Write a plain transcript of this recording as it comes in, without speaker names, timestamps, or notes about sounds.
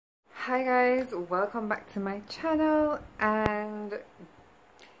Hi guys, welcome back to my channel. And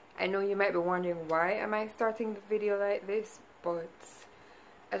I know you might be wondering why am I starting the video like this, but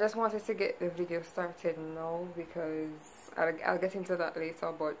I just wanted to get the video started now because I'll get into that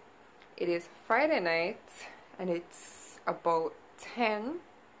later. But it is Friday night and it's about 10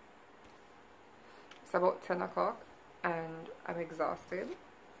 o'clock and I'm exhausted.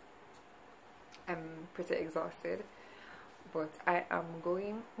 I'm pretty exhausted, but I am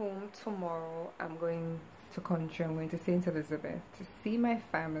going home tomorrow. I'm going to country. I'm going to St. Elizabeth to see my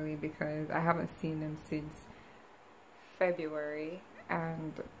family because I haven't seen them since February,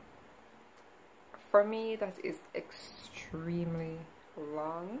 and for me that is extremely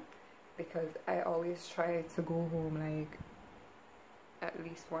long because I always try to go home like at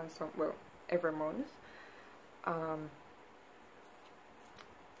least once, well, every month.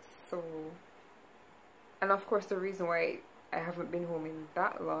 So, and of course the reason why I haven't been home in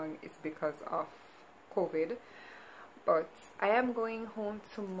that long is because of COVID, but I am going home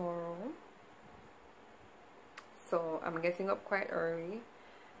tomorrow, so I'm getting up quite early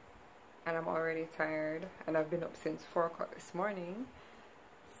and I'm already tired, and I've been up since 4 o'clock this morning,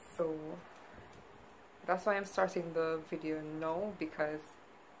 so that's why I'm starting the video now, because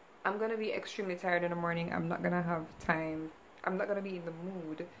I'm gonna be extremely tired in the morning. I'm not gonna have time, I'm not gonna be in the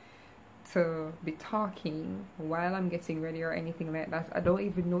mood to be talking while I'm getting ready or anything like that. I don't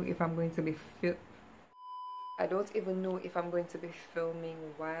even know if I'm going to be filming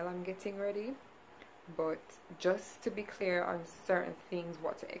while I'm getting ready. But just to be clear on certain things,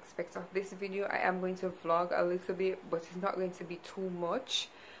 what to expect of this video, I am going to vlog a little bit, but it's not going to be too much.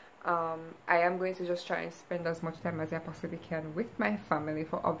 I am going to just try and spend as much time as I possibly can with my family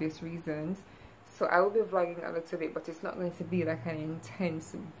for obvious reasons. So I will be vlogging a little bit, but it's not going to be like an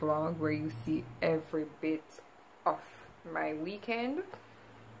intense vlog where you see every bit of my weekend.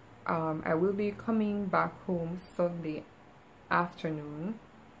 I will be coming back home Sunday afternoon.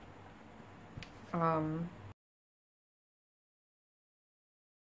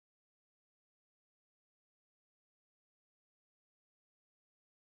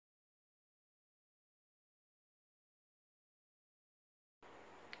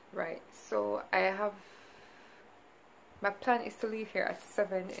 Right, so my plan is to leave here at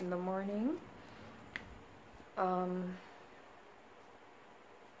 7 in the morning. I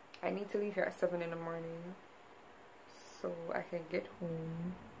need to leave here at 7 in the morning so I can get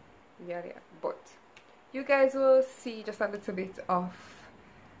home. Yeah. But you guys will see just a little bit of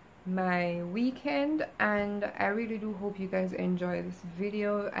my weekend, and I really do hope you guys enjoy this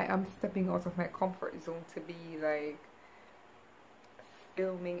video. I am stepping out of my comfort zone to be like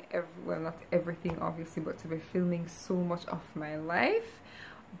filming well, not everything obviously, but to be filming so much of my life.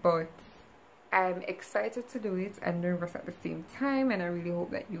 But I'm excited to do it and nervous at the same time, and I really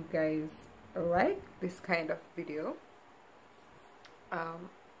hope that you guys like this kind of video.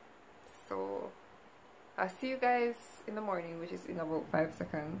 So I'll see you guys in the morning, which is in about 5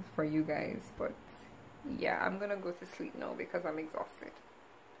 seconds for you guys. But yeah, I'm gonna go to sleep now because I'm exhausted.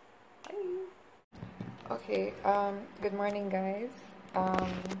 Bye. Okay, good morning guys.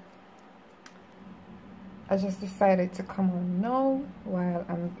 I just decided to come on now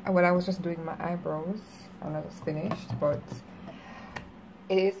while I was just doing my eyebrows and I just finished, but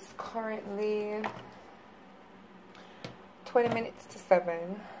it is currently 20 minutes to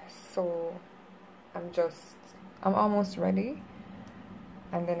 7, so I'm almost ready,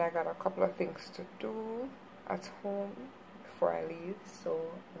 and then I got a couple of things to do at home before I leave,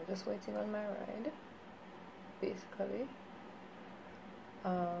 so I'm just waiting on my ride basically.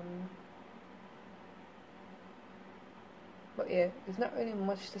 But yeah, there's not really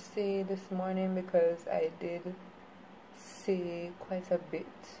much to say this morning because I did say quite a bit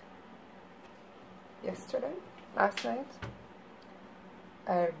last night.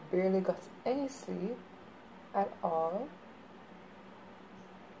 I barely got any sleep at all,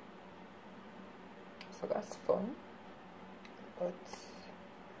 so that's fun, but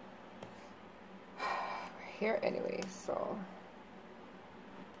we're here anyway. So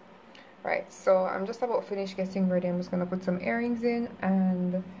right, so I'm just about finished getting ready. I'm just gonna put some earrings in,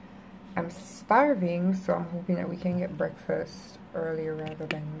 and I'm starving, so I'm hoping that we can get breakfast earlier rather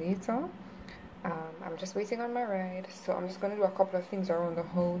than later. I'm just waiting on my ride, so I'm just gonna do a couple of things around the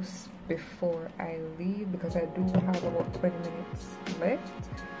house before I leave because I do have about 20 minutes left.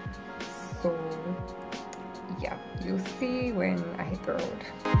 So yeah, you'll see when I hit the road.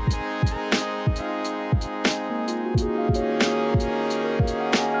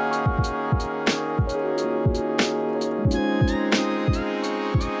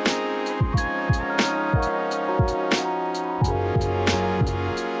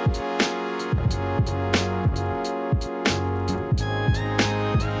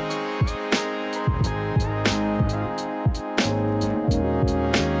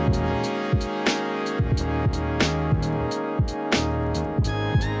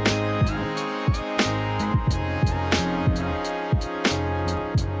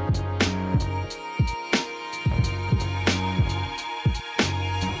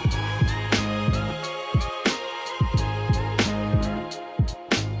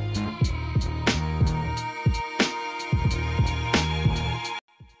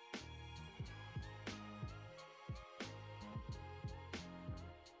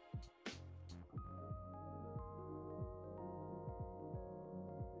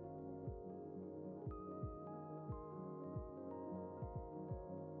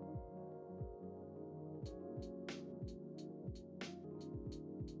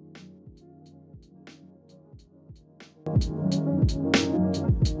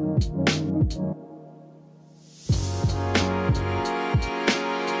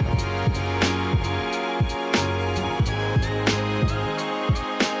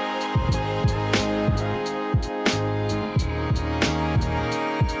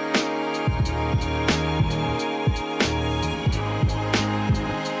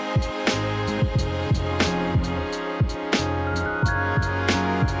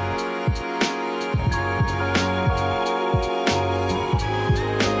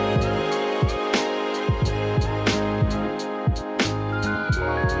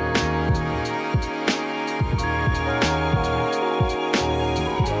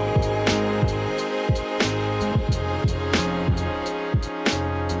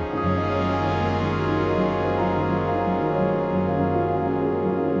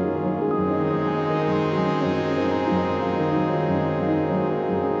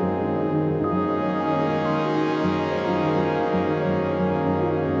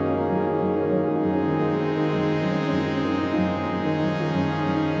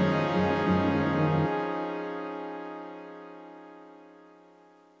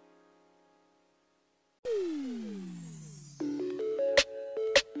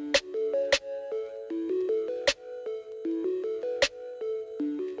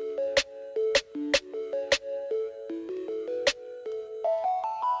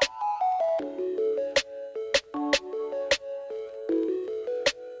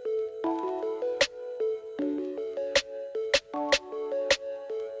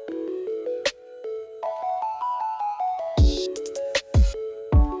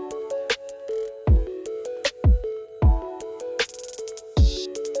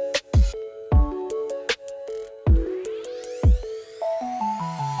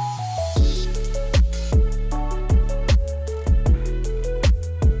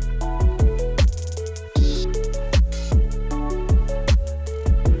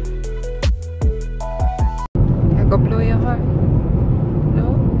 Go blow your heart.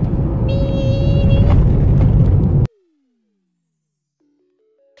 No?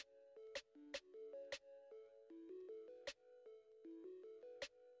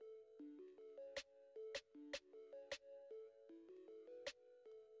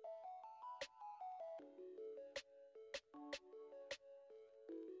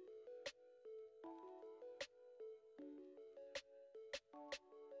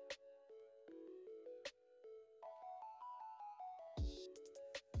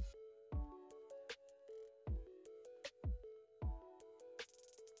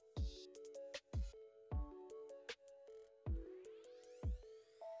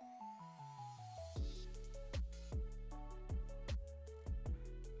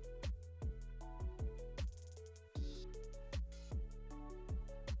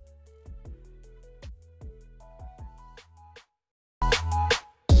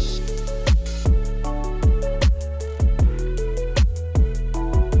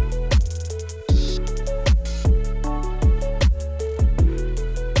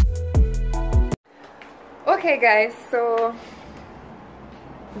 Okay guys, so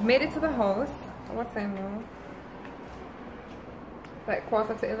we made it to the house. What time now? Like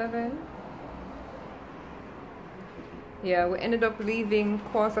 11:15. Yeah, we ended up leaving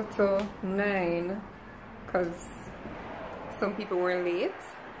 9:45 because some people were late,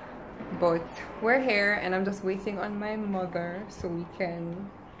 but we're here and I'm just waiting on my mother so we can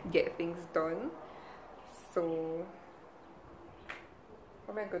get things done. So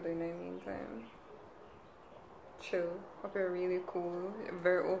what am I gonna do in the meantime? Chill. Hope you're really cool.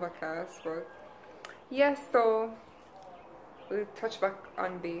 Very overcast, but yeah, so we'll touch back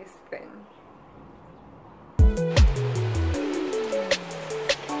on base then.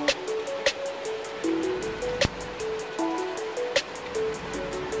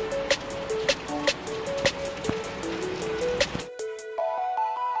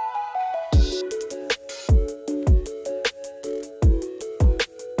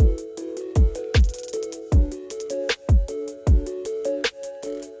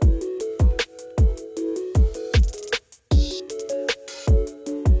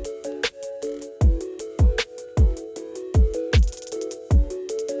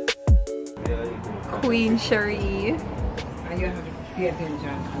 Queen Cherie. And you have to pay attention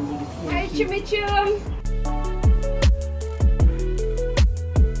and do the same. Hi, Chimichum.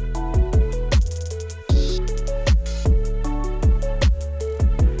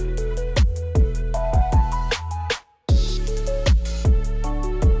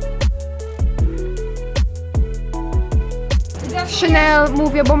 Chanel,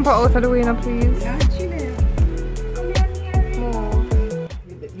 move your bumper out of the way now, please. Yeah, Chanel. Come here. Move.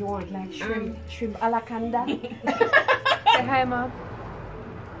 You want like Shrimp alakanda. Say hi, Mom.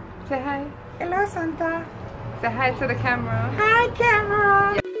 Say hi. Hello, Santa. Say hi to the camera. Hi,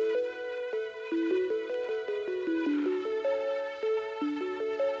 camera.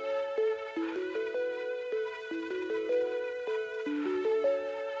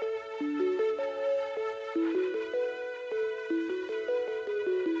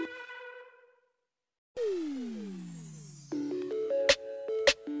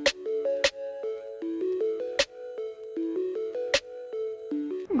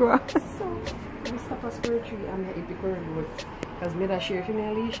 Go on. So, we stop at Square Tree and I eat the curry road. Because me that share for me,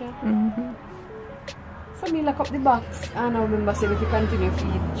 Alicia. So, me lock up the box and I remember saying if you continue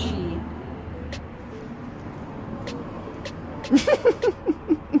feed she.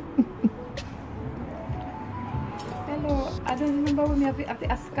 Hello, I don't remember when we have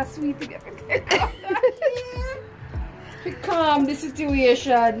to ask a sweetie. To calm the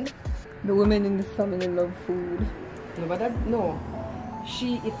situation. The women in the family love food. No, but that, no.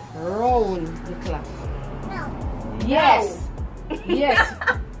 She eat round the clock. No. Yes. No. Yes.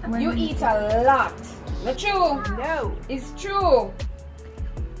 You eat a lot. Not true. No. It's true.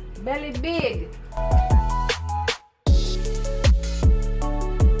 Belly big.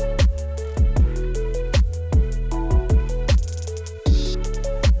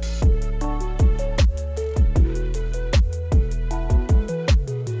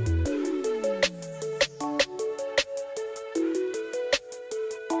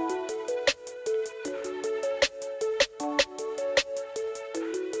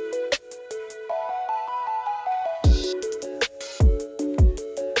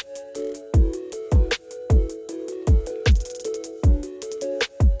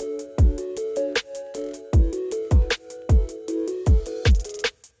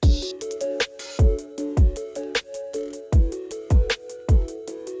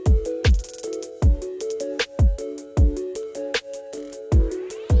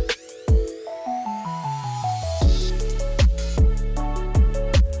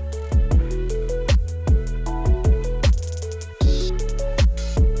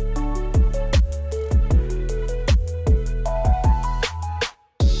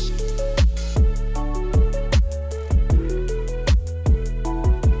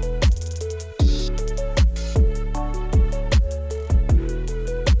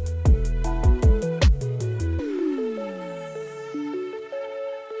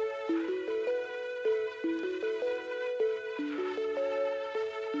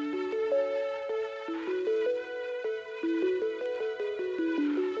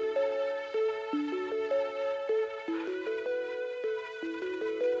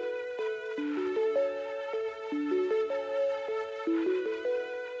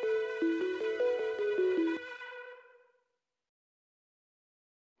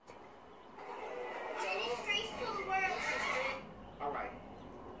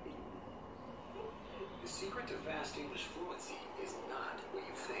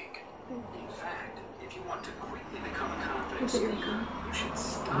 You should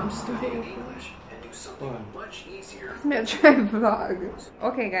stop studying English and do something much easier. I'm try vlog.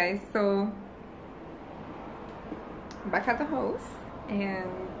 Okay guys, so back at the house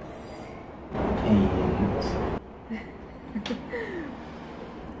and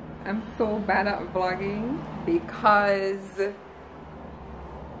I'm so bad at vlogging because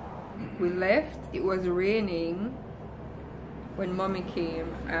we left, it was raining when mommy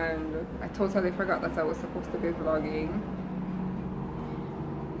came and I totally forgot that I was supposed to be vlogging.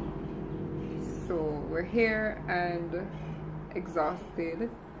 So we're here and exhausted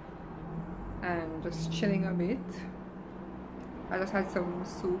and just chilling a bit. I just had some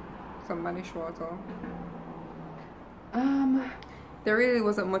soup, some Spanish water. There really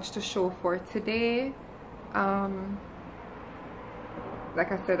wasn't much to show for today.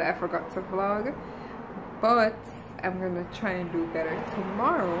 Like I said, I forgot to vlog, but I'm gonna try and do better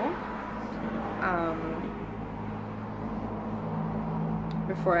tomorrow.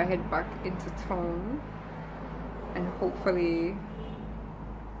 Before I head back into town, and hopefully,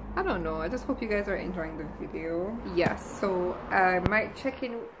 I don't know, I just hope you guys are enjoying the video. Yes, so I might check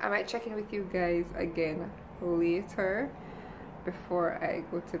in with you guys again later before I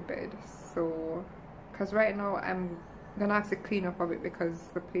go to bed. So because right now I'm gonna have to clean up a bit because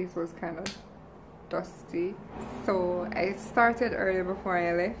the place was kind of dusty. So I started early before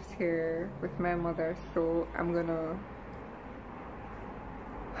I left here with my mother, so I'm gonna,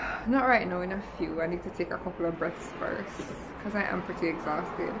 not right now, in a few, I need to take a couple of breaths first because I am pretty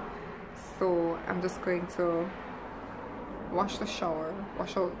exhausted. So I'm just going to wash the shower,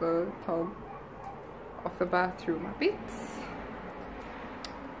 wash out the tub of the bathroom a bit,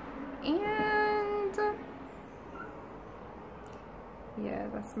 and yeah,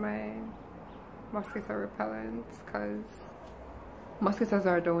 that's my mosquito repellent, because mosquitoes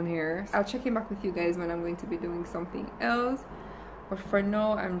are down here. I'll check in back with you guys when I'm going to be doing something else, but for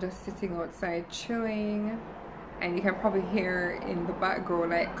now I'm just sitting outside chilling, and you can probably hear in the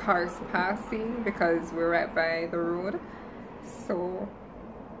background like cars passing because we're right by the road. So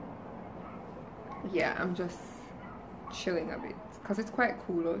yeah, I'm just chilling a bit because it's quite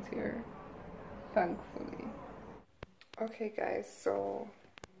cool out here, thankfully. Okay guys, so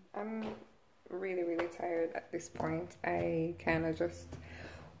I'm really tired at this point. I kind of just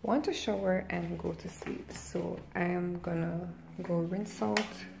want to shower and go to sleep, so I am gonna go rinse out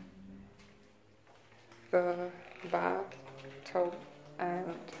the bathtub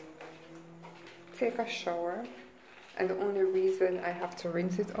and take a shower. And the only reason I have to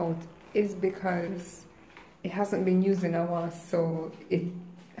rinse it out is because it hasn't been used in a while, so it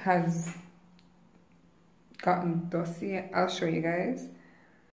has gotten dusty. I'll show you guys.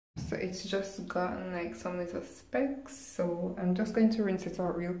 So it's just gotten like some little specks, so I'm just going to rinse it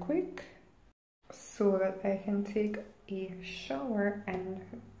out real quick so that I can take a shower and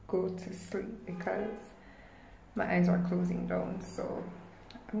go to sleep, because my eyes are closing down. So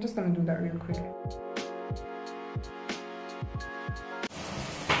I'm just gonna do that real quick.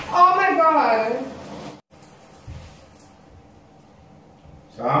 Oh my god!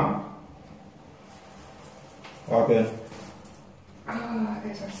 Sam? What happened? Ah,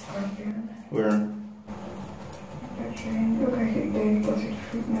 there's a scorpion. Where? The train. Look like it did because it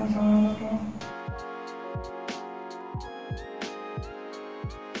freaked me out a while ago.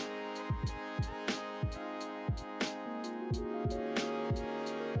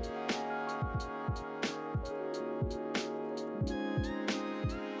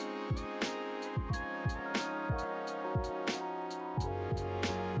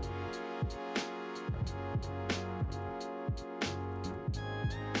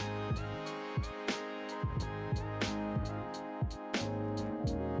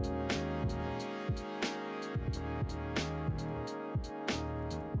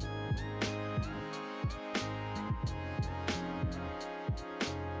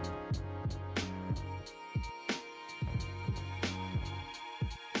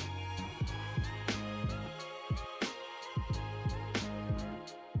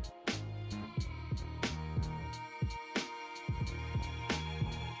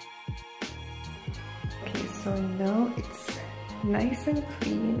 So now it's nice and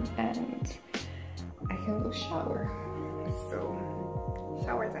clean and I can go shower. So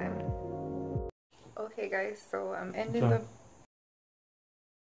shower time. Okay guys, so I'm ending the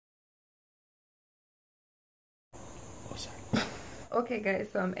okay guys,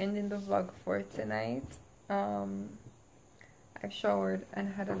 so I'm ending the vlog for tonight. I showered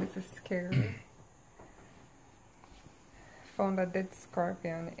and had a little scare. Found a dead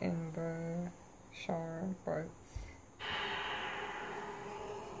scorpion in the shower, but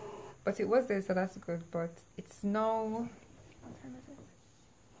it was there, so that's good. But it's now, what time is it?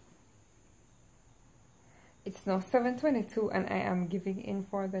 It's now 7:22 and I am giving in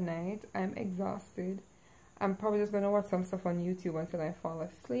for the night. I'm exhausted. I'm probably just gonna watch some stuff on YouTube until I fall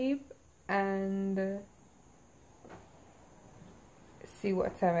asleep and see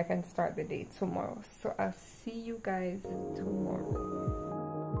what time I can start the day tomorrow. So I'll see you guys tomorrow.